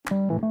What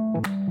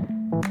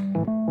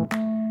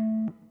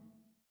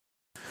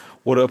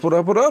up, what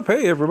up, what up?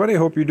 Hey, everybody.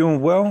 Hope you're doing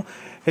well.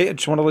 Hey, I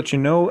just want to let you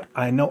know,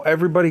 I know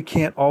everybody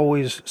can't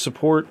always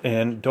support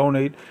and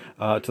donate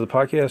to the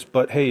podcast,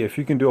 but hey, if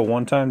you can do a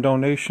one-time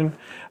donation,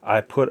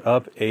 I put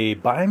up a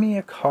Buy Me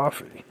a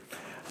Coffee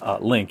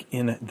link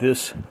in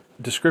this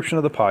description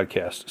of the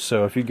podcast.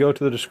 So if you go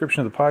to the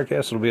description of the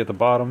podcast, it'll be at the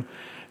bottom,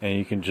 and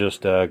you can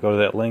just go to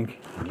that link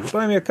and you can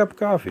buy me a cup of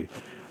coffee,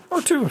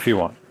 or two if you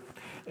want.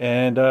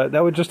 And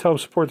that would just help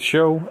support the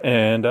show,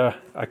 and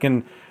I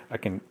can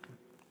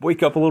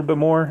wake up a little bit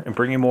more and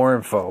bring you more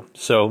info.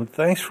 So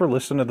thanks for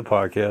listening to the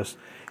podcast.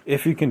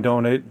 If you can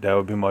donate, that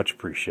would be much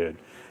appreciated.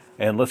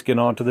 And let's get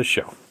on to the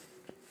show.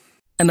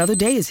 Another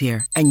day is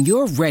here, and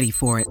you're ready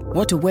for it.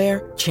 What to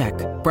wear? Check.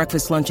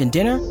 Breakfast, lunch, and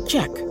dinner?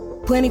 Check.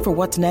 Planning for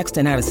what's next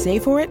and how to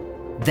save for it?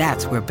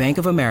 That's where Bank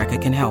of America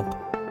can help.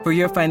 For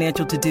your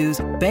financial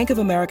to-dos, Bank of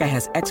America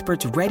has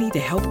experts ready to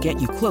help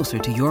get you closer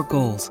to your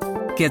goals.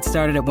 Get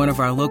started at one of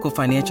our local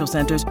financial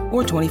centers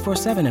or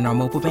 24/7 in our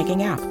mobile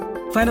banking app.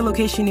 Find a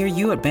location near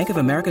you at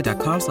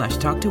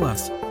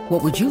bankofamerica.com/talktous.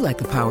 What would you like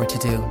the power to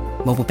do?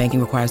 Mobile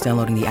banking requires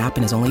downloading the app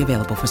and is only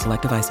available for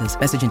select devices.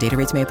 Message and data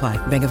rates may apply.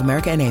 Bank of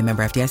America N.A.,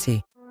 member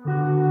FDIC.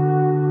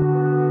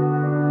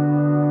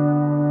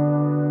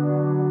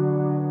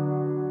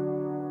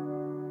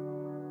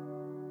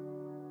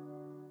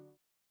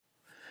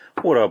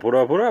 What up, what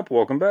up, what up?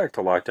 Welcome back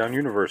to Lockdown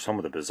Universe, home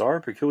of the bizarre,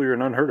 peculiar,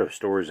 and unheard of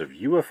stories of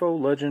UFO,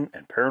 legend,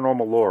 and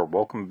paranormal lore.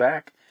 Welcome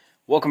back.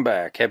 Welcome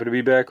back. Happy to be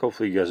back.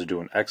 Hopefully you guys are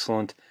doing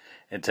excellent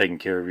and taking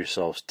care of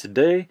yourselves.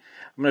 Today,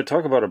 I'm going to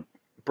talk about a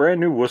brand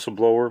new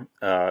whistleblower.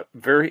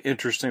 Very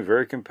interesting,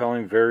 very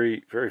compelling,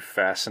 very, very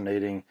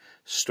fascinating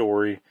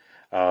story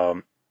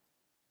about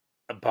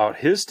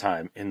his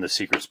time in the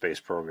secret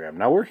space program.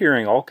 Now, we're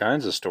hearing all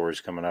kinds of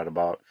stories coming out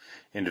about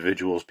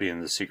individuals being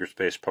in the secret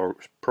space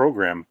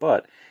program,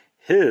 but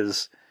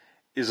his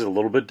is a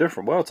little bit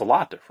different. Well, it's a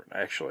lot different,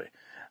 actually.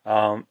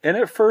 And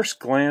at first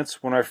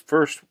glance, when I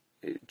first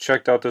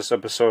checked out this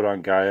episode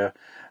on Gaia,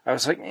 I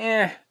was like,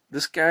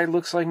 this guy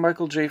looks like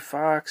Michael J.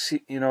 Fox,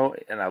 and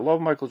I love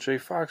Michael J.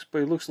 Fox, but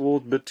he looks a little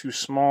bit too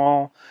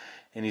small,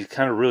 and he's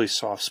kind of really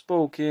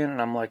soft-spoken,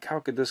 and I'm like, how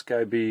could this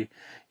guy be,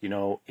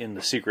 in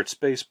the secret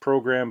space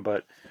program?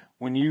 But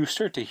when you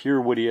start to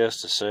hear what he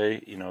has to say,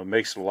 it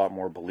makes it a lot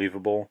more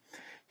believable.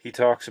 He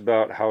talks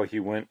about how he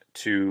went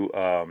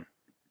to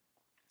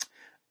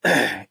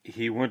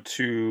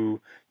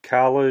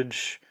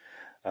college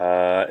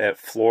at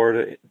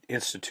Florida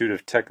Institute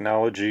of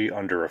Technology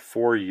under a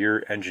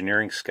 4-year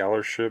engineering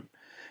scholarship.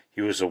 He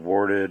was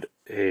awarded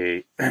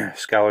a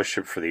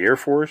scholarship for the Air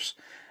Force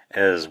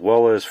as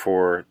well as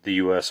for the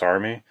U.S.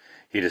 Army.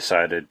 He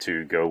decided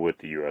to go with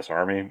the U.S.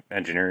 Army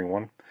engineering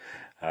one.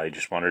 He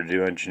just wanted to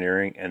do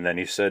engineering, and then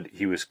he said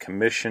he was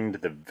commissioned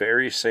the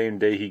very same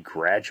day he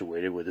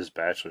graduated with his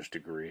bachelor's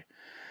degree.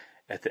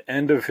 At the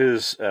end of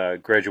his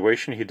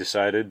graduation, he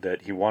decided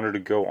that he wanted to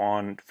go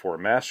on for a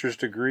master's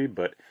degree,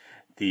 but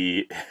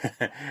the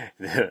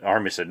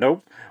Army said,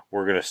 nope,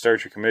 we're going to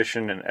start your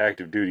commission and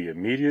active duty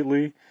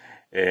immediately.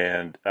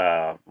 And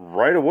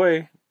right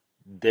away,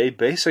 they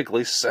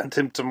basically sent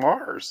him to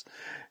Mars.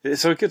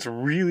 So it gets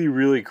really,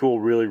 really cool,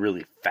 really,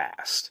 really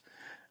fast.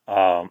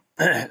 So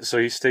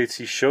he states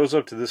he shows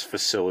up to this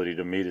facility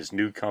to meet his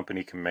new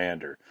company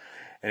commander.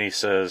 And he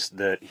says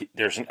that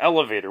there's an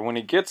elevator when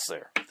he gets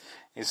there.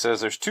 He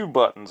says there's 2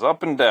 buttons,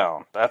 up and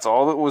down. That's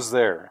all that was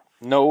there.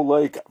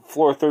 No,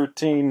 floor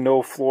 13,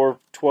 no floor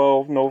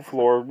 12, no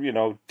floor,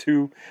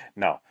 2.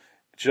 No,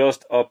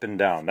 just up and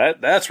down.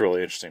 That's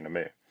really interesting to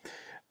me.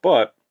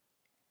 But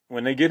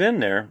when they get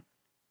in there,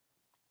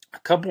 a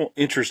couple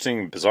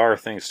interesting, bizarre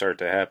things start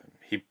to happen.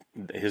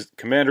 His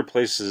commander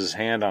places his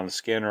hand on a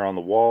scanner on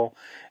the wall,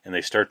 and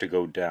they start to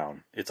go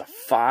down. It's a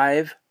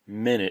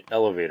 5-minute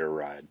elevator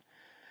ride.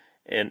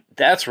 And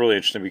that's really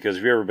interesting because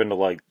if you've ever been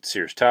to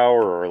Sears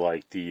Tower or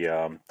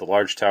the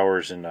large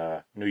towers in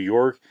New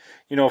York,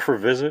 for a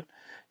visit,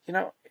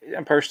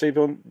 Empire State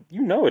Building,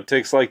 it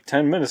takes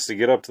 10 minutes to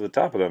get up to the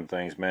top of them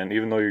things, man,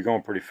 even though you're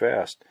going pretty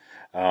fast.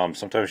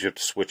 Sometimes you have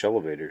to switch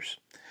elevators.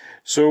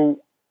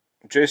 So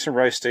Jason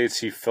Rice states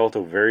he felt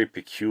a very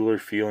peculiar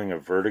feeling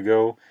of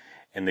vertigo,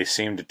 and they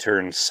seemed to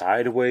turn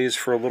sideways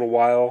for a little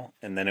while,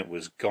 and then it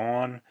was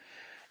gone.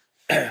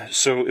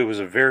 So it was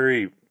a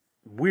very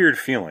weird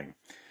feeling.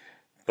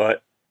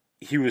 But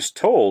he was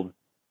told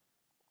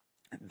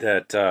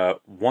that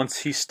once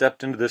he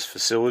stepped into this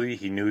facility,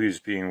 he knew he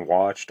was being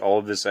watched. All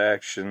of his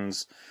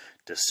actions,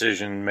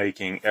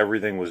 decision-making,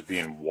 everything was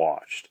being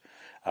watched.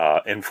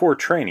 And for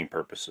training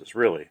purposes,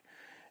 really.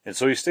 And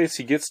so he states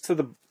he gets to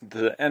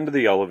the end of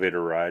the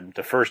elevator ride,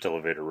 the first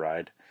elevator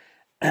ride,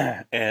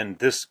 and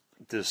this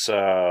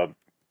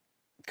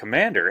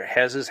commander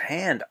has his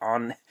hand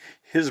on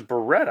his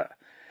Beretta.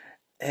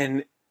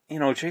 And,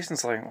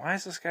 Jason's like, why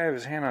does this guy have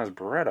his hand on his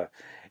Beretta?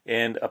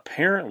 And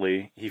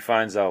apparently, he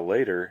finds out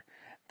later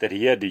that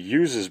he had to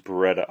use his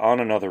Beretta on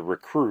another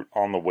recruit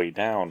on the way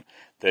down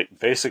that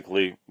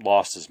basically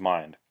lost his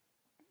mind.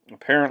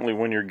 Apparently,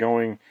 when you're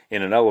going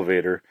in an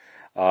elevator,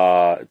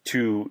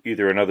 to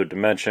either another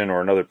dimension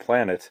or another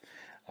planet,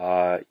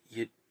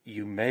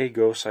 you may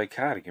go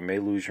psychotic. You may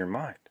lose your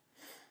mind.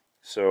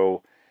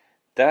 So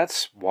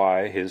that's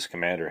why his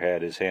commander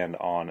had his hand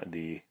on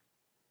the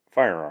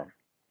firearm.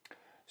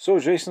 So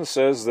Jason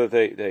says that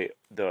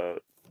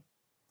the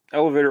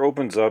elevator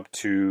opens up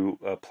to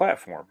a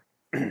platform.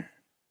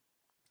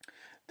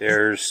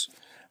 There's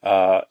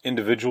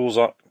individuals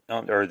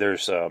or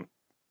there's a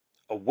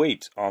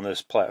weight on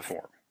this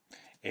platform,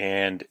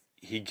 and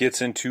he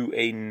gets into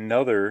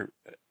another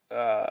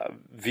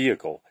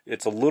vehicle.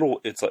 It's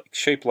like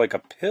shaped like a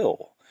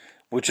pill,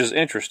 which is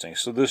interesting.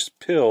 So this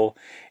pill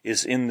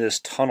is in this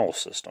tunnel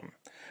system.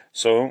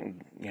 So,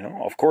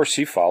 of course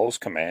he follows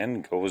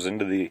command, goes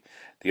into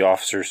the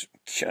officer's,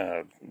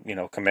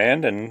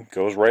 command, and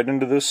goes right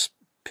into this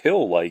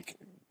pill-like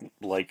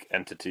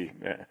entity,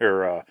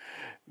 or,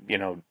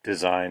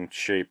 design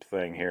shape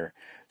thing here.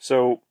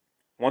 So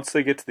once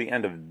they get to the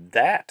end of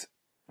that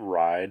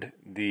ride,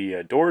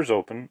 the doors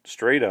open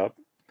straight up,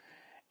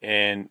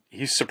 and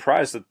he's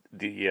surprised that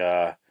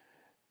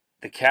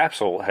the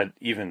capsule had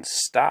even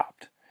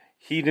stopped.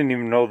 He didn't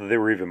even know that they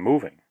were even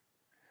moving.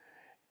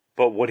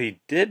 But what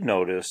he did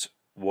notice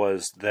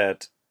was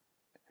that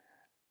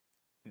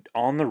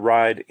on the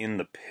ride in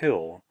the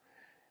pill,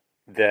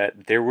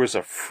 that there was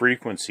a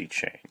frequency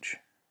change.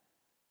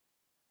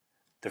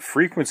 The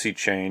frequency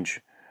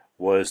change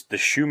was the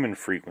Schumann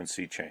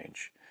frequency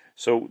change.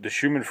 So the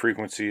Schumann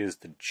frequency is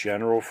the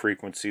general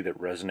frequency that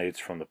resonates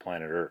from the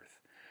planet Earth.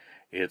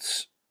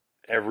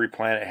 Every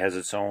planet has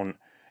its own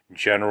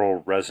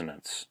general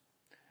resonance.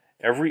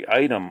 Every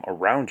item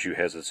around you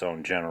has its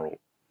own general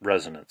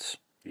resonance,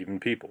 even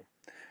people.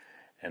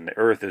 And the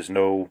Earth is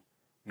no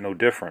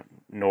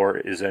different, nor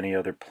is any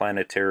other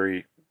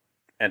planetary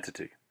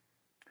entity.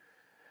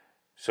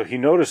 So he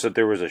noticed that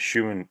there was a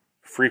Schumann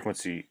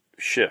frequency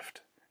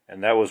shift,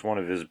 and that was one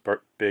of his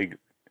big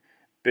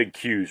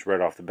cues right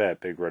off the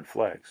bat, big red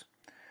flags.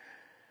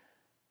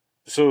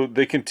 So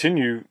they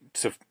continue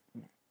to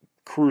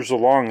cruise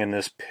along in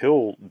this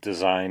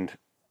pill-designed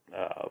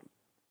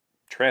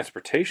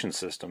transportation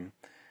system,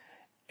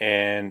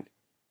 and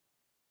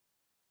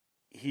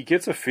he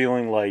gets a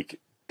feeling like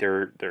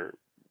they're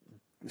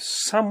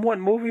somewhat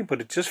moving,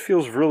 but it just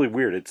feels really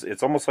weird.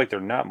 It's almost like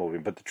they're not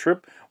moving. But the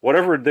trip,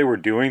 whatever they were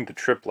doing, the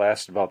trip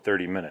lasted about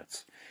 30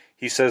 minutes.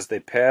 He says they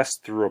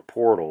passed through a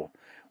portal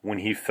when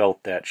he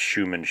felt that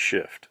Schumann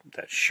shift,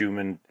 that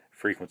Schumann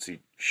frequency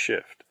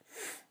shift.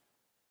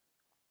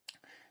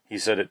 He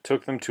said it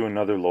took them to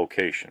another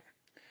location.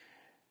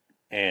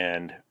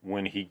 And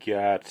when he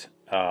got,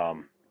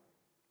 let's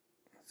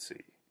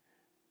see.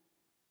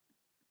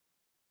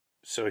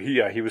 So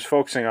he was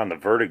focusing on the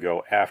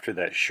vertigo after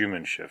that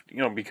Schumann shift.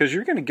 Because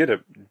you're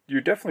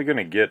definitely going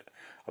to get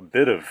a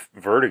bit of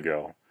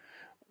vertigo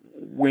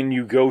when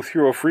you go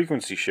through a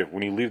frequency shift,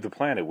 when you leave the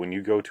planet, when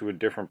you go to a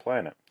different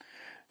planet.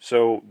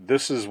 So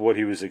this is what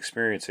he was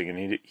experiencing,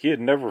 and he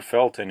had never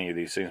felt any of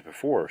these things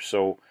before.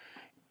 So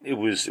it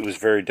was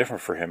very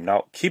different for him.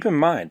 Now, keep in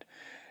mind,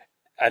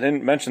 I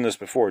didn't mention this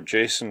before,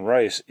 Jason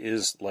Rice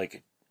is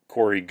like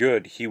Corey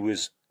Goode. He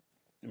was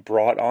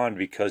brought on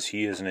because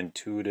he is an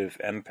intuitive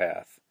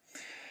empath.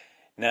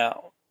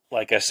 Now,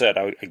 like I said,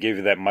 I gave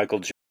you that Michael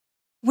J.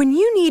 When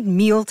you need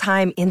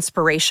mealtime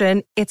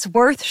inspiration, it's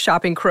worth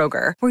shopping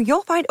Kroger, where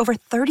you'll find over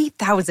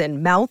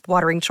 30,000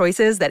 mouth-watering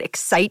choices that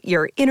excite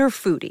your inner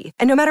foodie.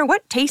 And no matter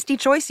what tasty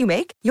choice you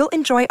make, you'll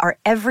enjoy our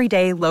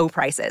everyday low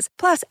prices,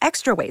 plus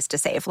extra ways to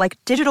save, like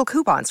digital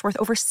coupons worth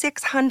over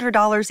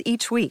 $600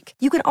 each week.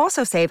 You can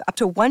also save up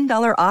to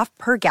 $1 off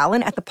per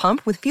gallon at the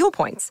pump with fuel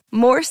points.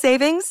 More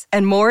savings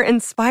and more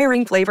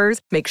inspiring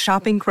flavors make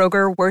shopping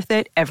Kroger worth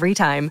it every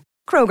time.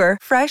 Kroger,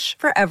 fresh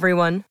for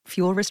everyone.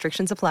 Fuel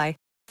restrictions apply.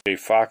 A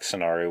Fox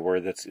scenario where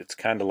it's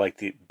kind of like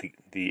the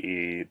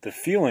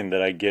feeling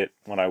that I get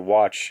when I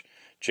watch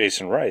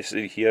Jason Rice.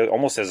 He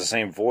almost has the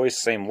same voice,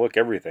 same look,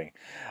 everything,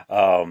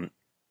 but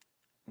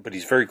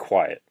he's very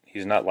quiet.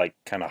 He's not like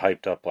kind of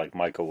hyped up like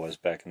Michael was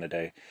back in the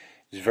day.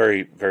 He's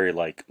very, very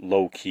like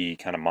low key,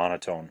 kind of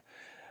monotone.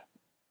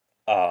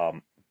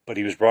 But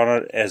he was brought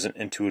on as an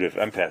intuitive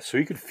empath, so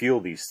he could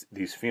feel these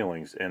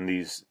feelings and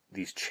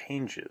these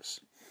changes.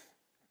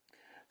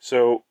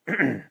 So.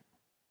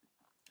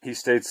 He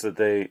states that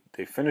they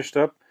finished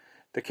up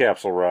the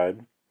capsule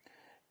ride,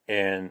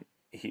 and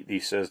he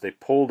says they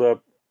pulled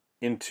up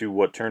into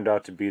what turned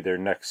out to be their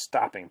next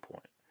stopping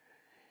point.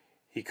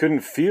 He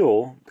couldn't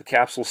feel the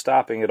capsule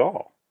stopping at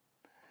all.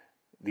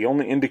 The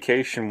only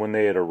indication when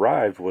they had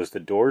arrived was the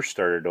doors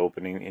started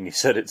opening, and he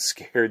said it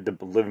scared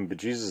the living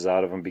bejesus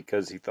out of him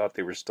because he thought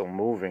they were still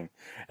moving,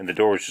 and the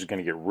door was just going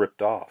to get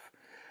ripped off.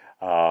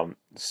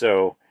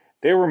 So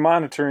they were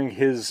monitoring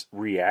his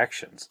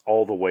reactions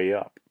all the way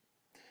up.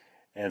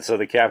 And so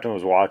the captain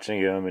was watching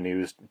him, and he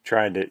was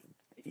trying to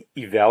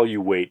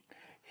evaluate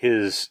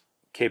his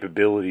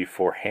capability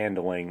for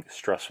handling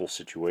stressful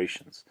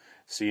situations,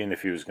 seeing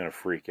if he was going to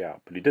freak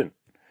out. But he didn't.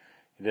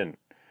 He didn't.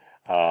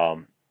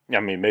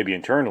 Maybe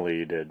internally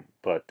he did,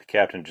 but the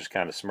captain just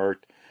kind of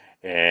smirked,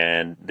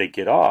 and they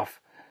get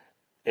off,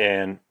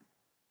 and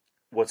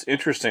what's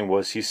interesting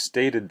was he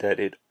stated that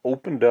it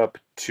opened up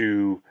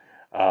to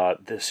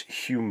this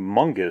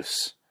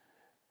humongous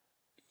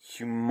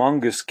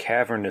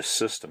cavernous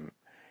system.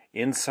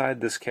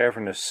 Inside this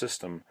cavernous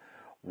system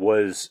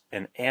was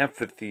an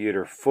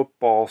amphitheater,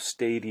 football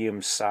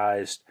stadium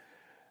sized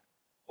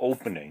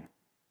opening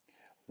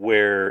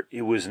where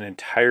it was an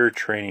entire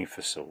training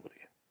facility.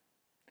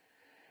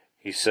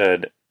 He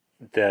said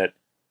that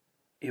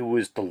it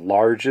was the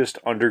largest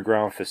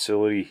underground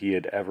facility he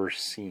had ever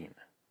seen.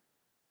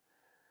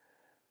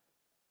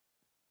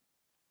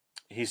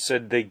 He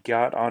said they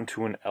got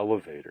onto an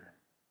elevator.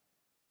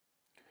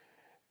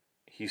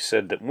 He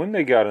said that when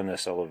they got in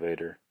this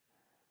elevator,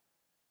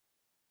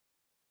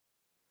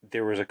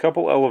 there was a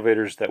couple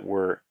elevators that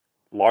were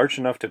large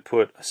enough to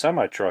put a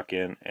semi-truck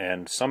in,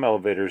 and some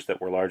elevators that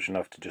were large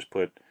enough to just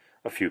put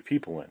a few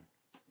people in.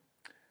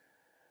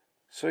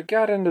 So he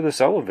got into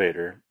this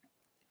elevator,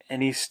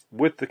 and he's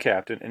with the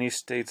captain, and he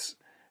states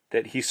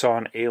that he saw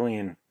an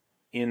alien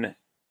in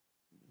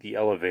the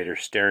elevator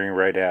staring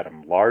right at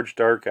him. Large,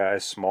 dark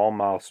eyes, small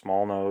mouth,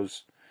 small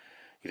nose.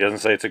 He doesn't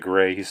say it's a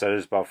gray. He said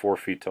it's about 4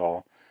 feet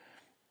tall.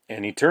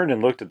 And he turned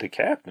and looked at the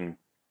captain,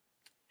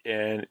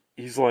 and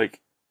he's like,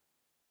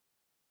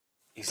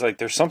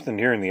 there's something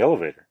here in the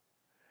elevator.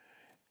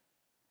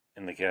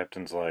 And the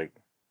captain's like,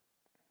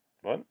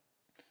 what?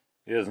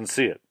 He doesn't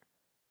see it.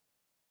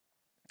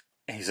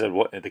 And he said,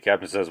 what? And the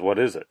captain says, what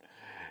is it?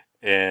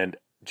 And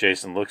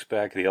Jason looks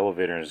back at the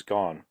elevator and is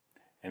gone.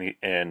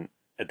 And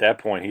at that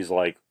point, he's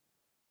like,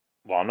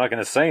 well, I'm not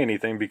going to say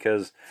anything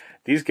because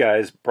these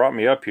guys brought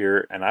me up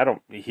here, and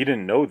he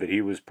didn't know that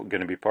he was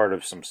going to be part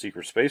of some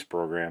secret space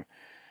program.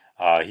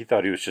 He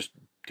thought he was just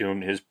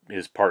doing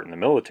his part in the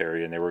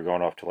military, and they were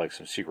going off to like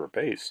some secret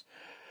base.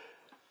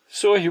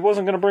 So he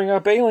wasn't going to bring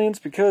up aliens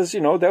because,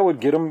 that would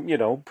get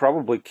him,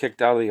 probably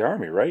kicked out of the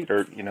army, right?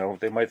 Or,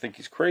 they might think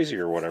he's crazy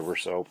or whatever,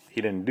 so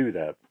he didn't do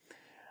that.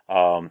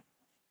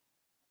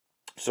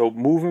 So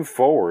moving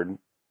forward,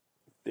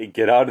 they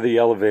get out of the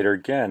elevator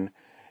again,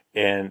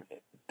 and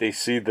they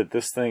see that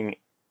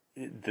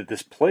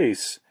this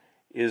place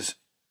is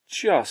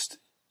just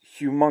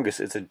humongous.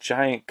 It's a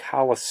giant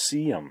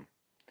coliseum.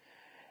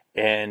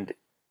 And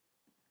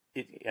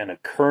a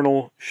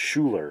Colonel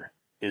Schuler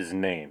is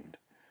named.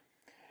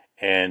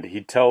 And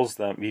he tells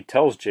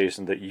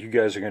Jason that you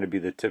guys are going to be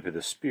the tip of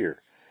the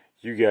spear.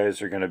 You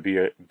guys are going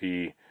to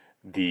be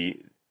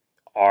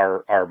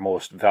our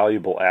most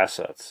valuable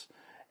assets.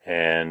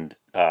 And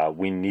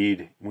we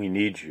need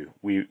you.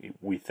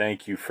 We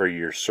thank you for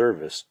your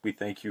service. We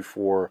thank you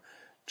for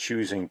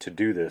choosing to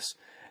do this.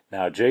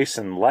 Now,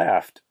 Jason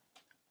laughed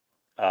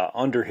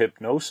under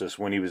hypnosis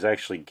when he was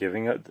actually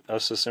giving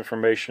us this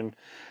information.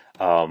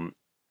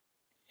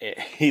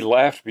 He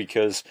laughed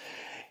because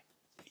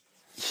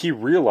he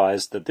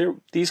realized that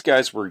these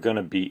guys were going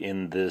to be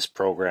in this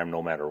program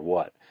no matter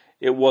what.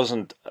 It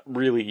wasn't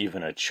really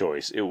even a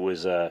choice. It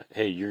was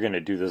hey, you're going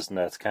to do this, and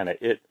that's kind of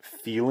it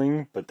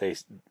feeling. But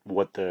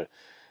what the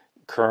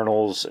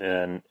colonels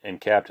and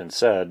captain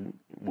said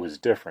was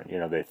different.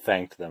 They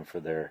thanked them for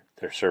their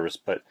service.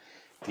 But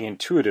the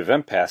intuitive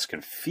empaths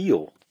can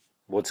feel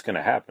what's going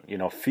to happen.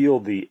 Feel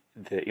the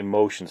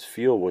emotions,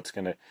 feel what's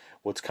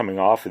coming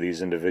off of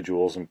these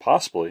individuals, and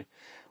possibly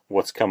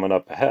what's coming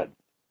up ahead.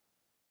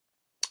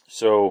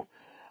 So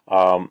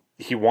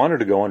he wanted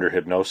to go under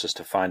hypnosis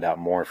to find out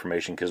more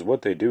information, because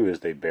what they do is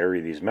they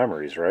bury these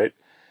memories, right?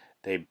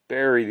 They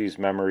bury these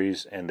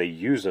memories, and they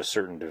use a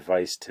certain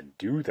device to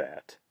do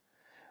that,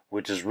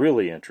 which is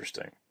really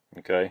interesting,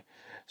 okay?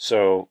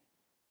 So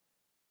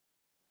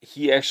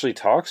he actually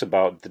talks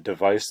about the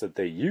device that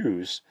they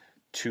use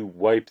to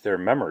wipe their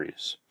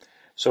memories.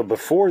 So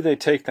before they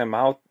take them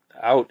out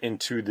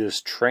into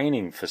this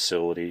training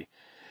facility,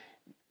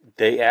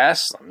 they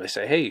ask them, they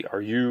say, hey,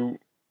 are you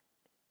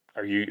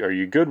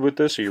good with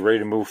this? Are you ready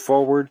to move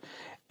forward?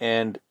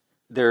 And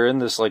they're in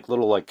this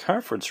little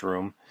conference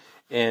room,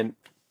 and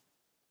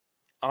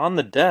on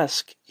the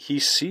desk he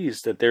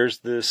sees that there's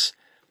this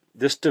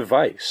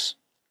device.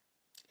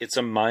 It's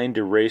a mind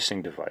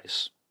erasing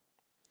device.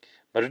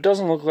 But it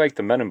doesn't look like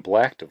the Men in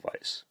Black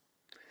device.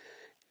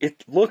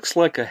 It looks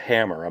like a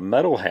hammer, a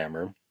metal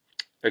hammer,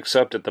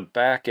 except at the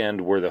back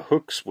end where the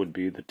hooks would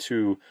be, the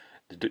two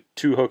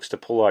hooks to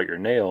pull out your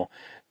nail,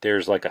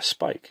 there's like a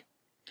spike.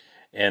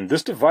 And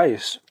this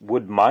device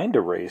would mind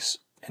erase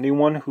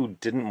anyone who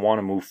didn't want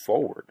to move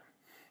forward,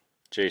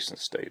 Jason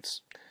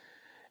states.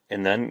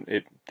 And then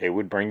they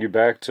would bring you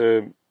back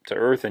to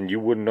Earth, and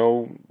you wouldn't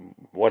know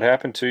what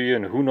happened to you,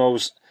 and who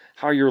knows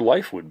how your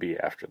life would be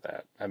after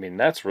that. I mean,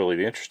 that's really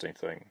the interesting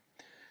thing.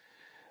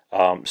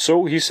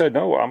 So he said,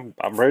 no,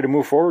 I'm ready to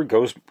move forward,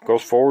 goes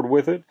forward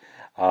with it.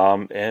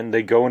 And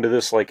they go into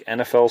this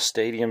NFL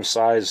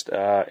stadium-sized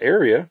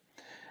area,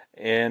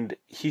 and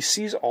he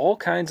sees all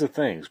kinds of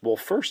things. Well,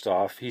 first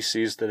off, he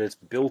sees that it's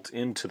built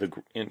into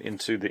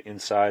the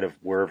inside of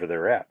wherever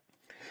they're at.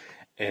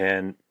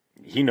 And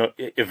he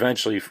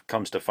eventually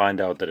comes to find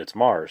out that it's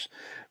Mars.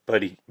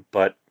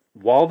 But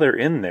while they're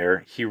in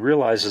there, he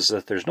realizes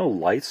that there's no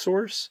light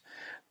source,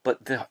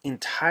 but the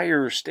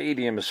entire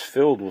stadium is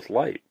filled with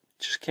light.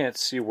 just can't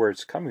see where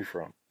it's coming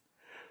from.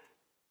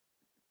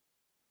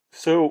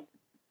 So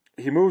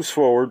he moves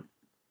forward,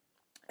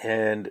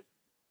 and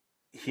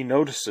he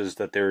notices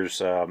that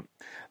there's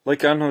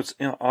like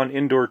on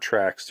indoor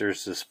tracks,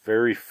 there's this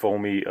very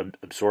foamy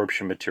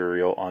absorption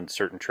material on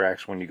certain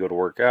tracks when you go to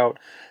work out.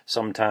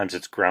 Sometimes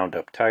it's ground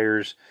up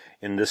tires.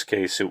 In this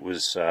case, it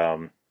was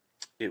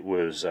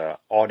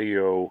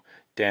audio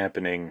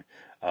dampening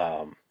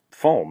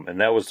foam, and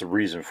that was the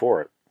reason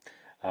for it.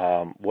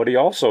 What he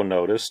also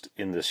noticed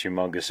in this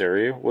humongous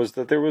area was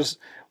that there was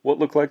what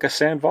looked like a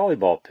sand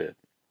volleyball pit,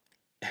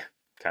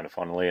 kind of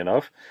funnily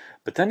enough.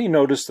 But then he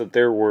noticed that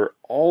there were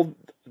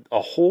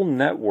a whole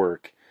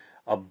network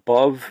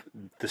above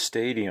the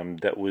stadium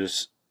that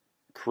was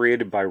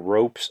created by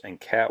ropes and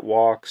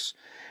catwalks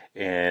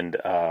and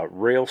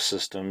rail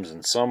systems,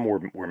 and some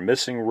were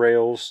missing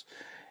rails,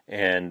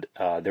 and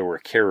there were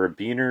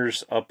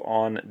carabiners up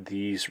on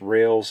these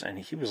rails, and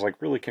he was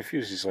like really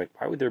confused. He's like,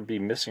 why would there be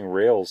missing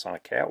rails on a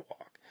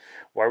catwalk?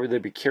 Why would there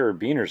be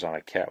carabiners on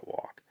a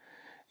catwalk?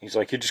 He's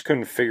like, he just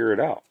couldn't figure it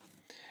out.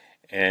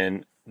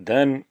 And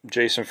then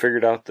Jason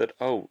figured out that,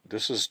 oh,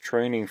 this is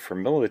training for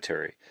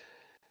military.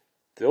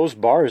 Those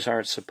bars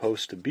aren't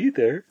supposed to be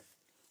there.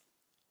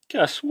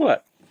 Guess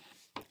what?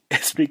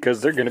 It's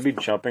because they're going to be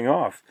jumping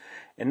off.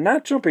 And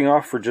not jumping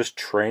off for just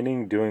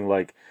training, doing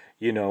like,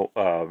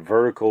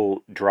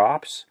 vertical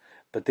drops,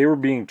 but they were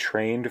being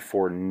trained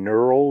for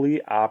neurally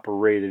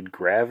operated,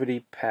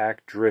 gravity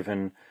pack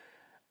driven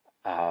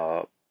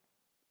hang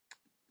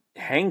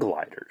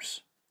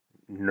gliders.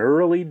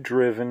 Neurally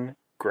driven,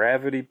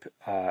 gravity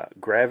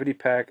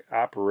pack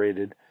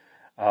operated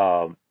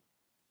hang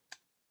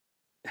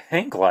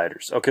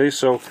gliders. Okay,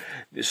 so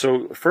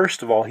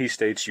first of all, he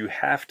states you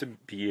have to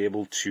be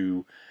able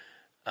to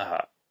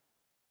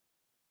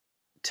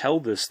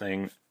tell this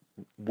thing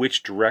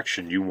which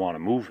direction you want to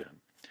move in.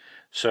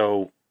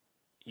 So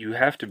you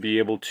have to be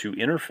able to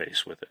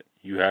interface with it.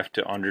 You have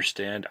to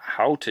understand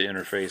how to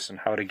interface and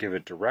how to give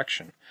it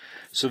direction.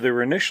 So they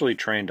were initially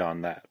trained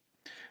on that.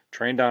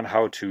 Trained on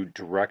how to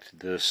direct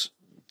this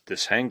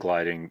hang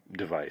gliding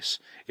device.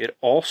 It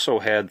also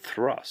had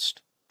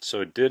thrust.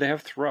 So it did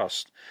have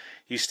thrust.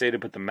 He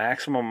stated, but the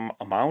maximum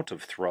amount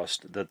of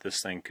thrust that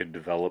this thing could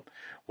develop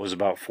was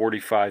about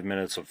 45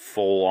 minutes of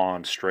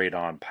full-on,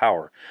 straight-on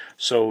power.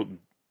 So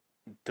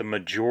the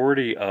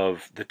majority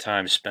of the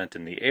time spent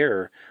in the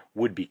air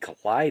would be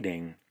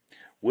gliding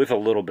with a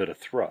little bit of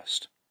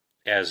thrust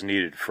as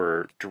needed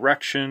for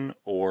direction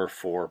or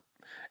for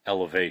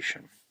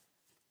elevation.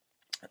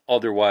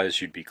 Otherwise,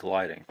 you'd be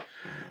gliding.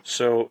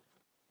 So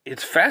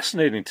it's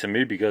fascinating to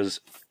me because,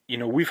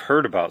 we've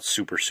heard about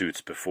super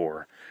suits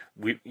before.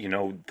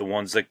 The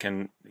ones that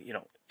can,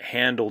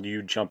 handle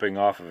you jumping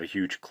off of a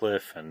huge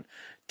cliff and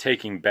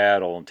taking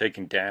battle and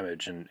taking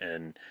damage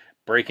and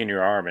breaking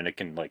your arm, and it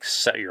can like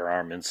set your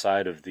arm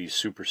inside of these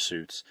super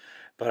suits.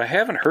 But I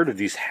haven't heard of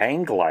these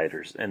hang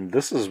gliders, and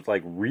this is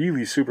like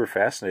really super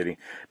fascinating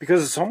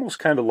because it's almost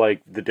kind of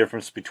like the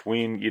difference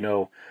between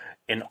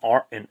an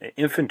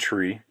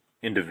infantry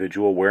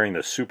individual wearing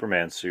the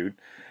Superman suit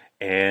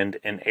and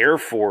an Air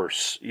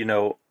Force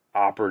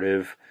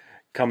operative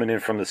coming in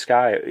from the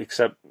sky,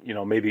 except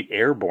maybe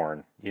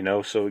airborne.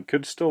 So it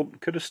could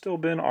have still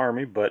been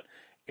Army, but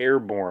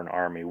airborne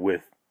Army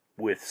with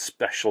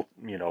special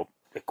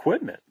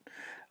equipment,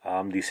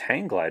 these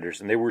hang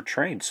gliders, and they were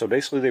trained. So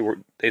basically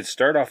they'd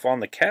start off on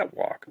the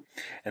catwalk,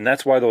 and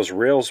that's why those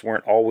rails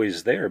weren't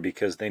always there,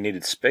 because they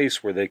needed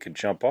space where they could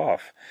jump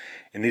off.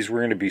 And these were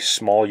going to be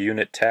small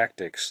unit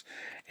tactics,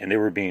 and they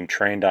were being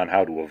trained on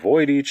how to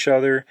avoid each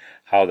other,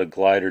 how the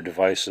glider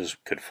devices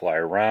could fly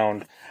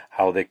around,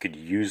 how they could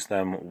use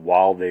them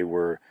while they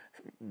were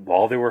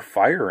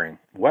firing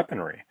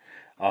weaponry.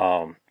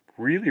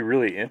 Really,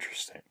 really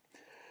interesting.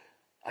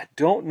 I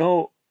don't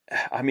know.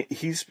 I mean,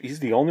 he's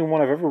the only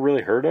one I've ever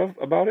really heard of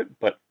about it,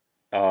 but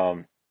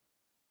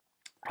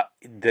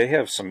they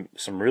have some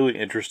really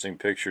interesting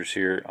pictures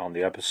here on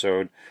the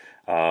episode.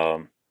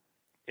 And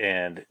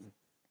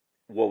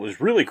what was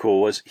really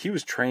cool was he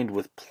was trained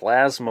with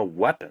plasma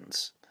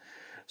weapons.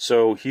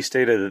 So he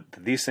stated that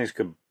these things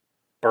could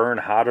burn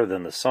hotter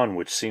than the sun,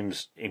 which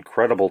seems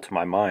incredible to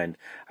my mind.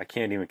 I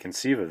can't even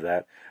conceive of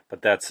that,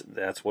 but that's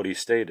what he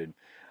stated.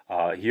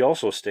 He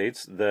also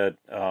states that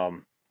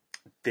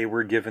they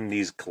were given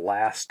these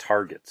glass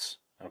targets.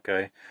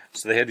 Okay,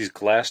 so they had these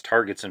glass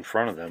targets in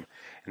front of them,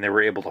 and they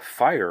were able to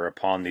fire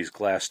upon these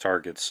glass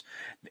targets.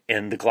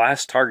 And the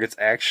glass targets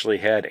actually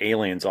had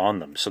aliens on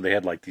them, so they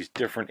had like these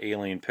different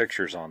alien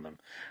pictures on them.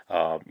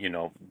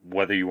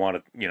 Whether you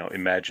want to,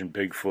 imagine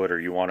Bigfoot, or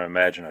you want to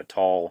imagine a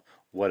tall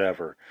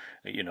whatever,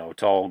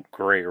 tall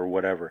gray or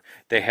whatever,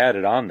 they had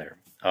it on there.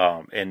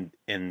 And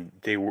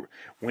they were,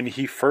 when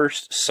he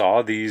first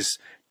saw these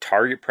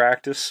target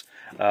practice,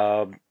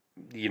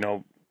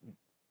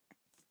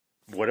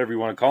 whatever you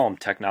want to call them,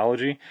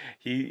 technology.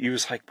 He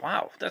was like,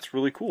 wow, that's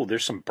really cool.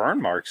 There's some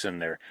burn marks in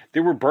there.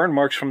 There were burn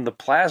marks from the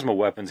plasma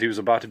weapons he was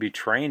about to be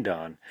trained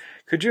on.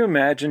 Could you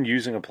imagine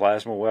using a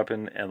plasma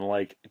weapon and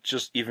like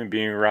just even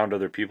being around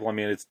other people? I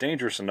mean, it's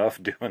dangerous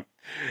enough doing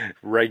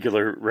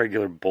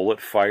regular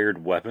bullet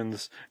fired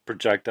weapons,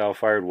 projectile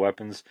fired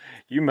weapons.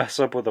 You mess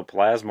up with a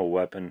plasma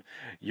weapon,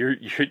 you're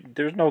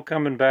there's no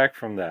coming back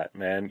from that,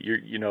 man.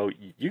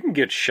 You can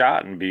get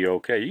shot and be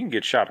okay. You can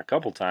get shot a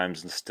couple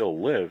times and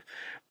still live,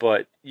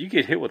 but you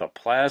get hit with a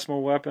plasma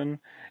weapon,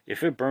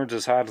 if it burns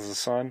as hot as the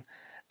sun.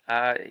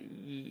 I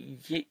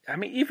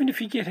mean, even if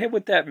you get hit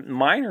with that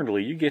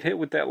minorly, you get hit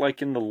with that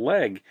like in the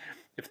leg.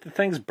 If the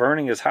thing's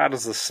burning as hot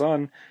as the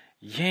sun,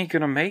 you ain't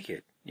gonna make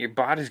it. Your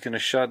body's gonna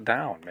shut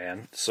down,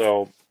 man.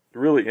 So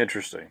really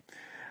interesting.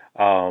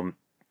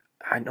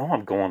 I know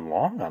I'm going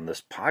long on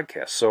this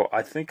podcast, so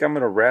I think I'm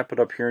gonna wrap it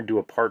up here and do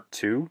a part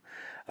 2.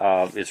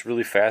 It's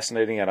really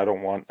fascinating, and I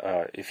don't want,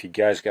 if you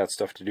guys got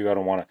stuff to do, I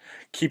don't want to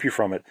keep you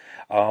from it.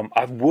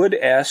 I would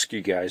ask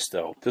you guys,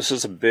 though, this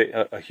is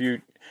a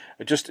huge,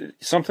 just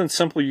something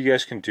simple you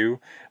guys can do,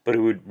 but it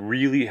would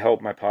really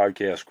help my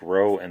podcast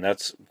grow, and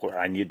that's what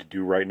I need to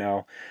do right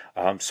now.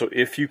 So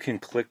if you can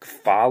click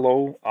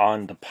follow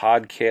on the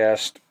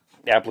podcast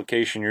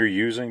application you're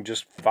using,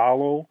 just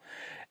follow,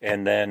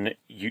 and then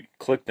you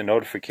click the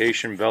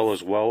notification bell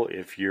as well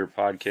if your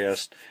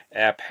podcast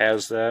app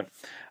has that.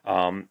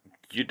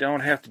 You don't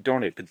have to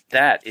donate, but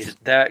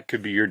that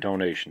could be your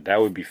donation. That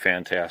would be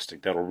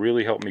fantastic. That'll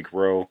really help me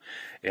grow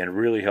and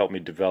really help me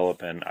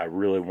develop. And I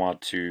really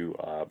want to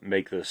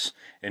make this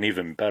an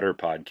even better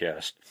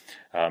podcast,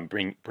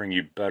 bring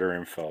you better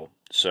info.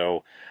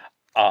 So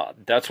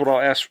that's what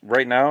I'll ask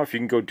right now. If you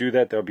can go do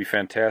that, that would be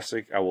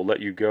fantastic. I will let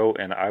you go,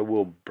 and I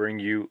will bring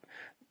you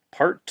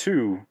part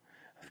 2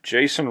 of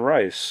Jason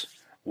Rice,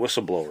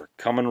 Whistleblower,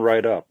 coming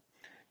right up.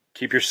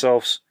 Keep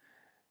yourselves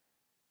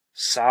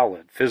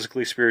solid,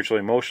 physically, spiritually,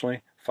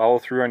 emotionally. Follow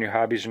through on your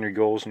hobbies and your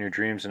goals and your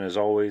dreams, and as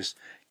always,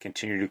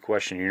 continue to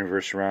question the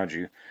universe around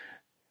you.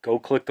 Go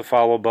click the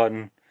follow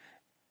button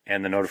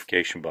and the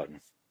notification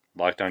button.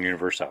 Lockdown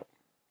Universe out.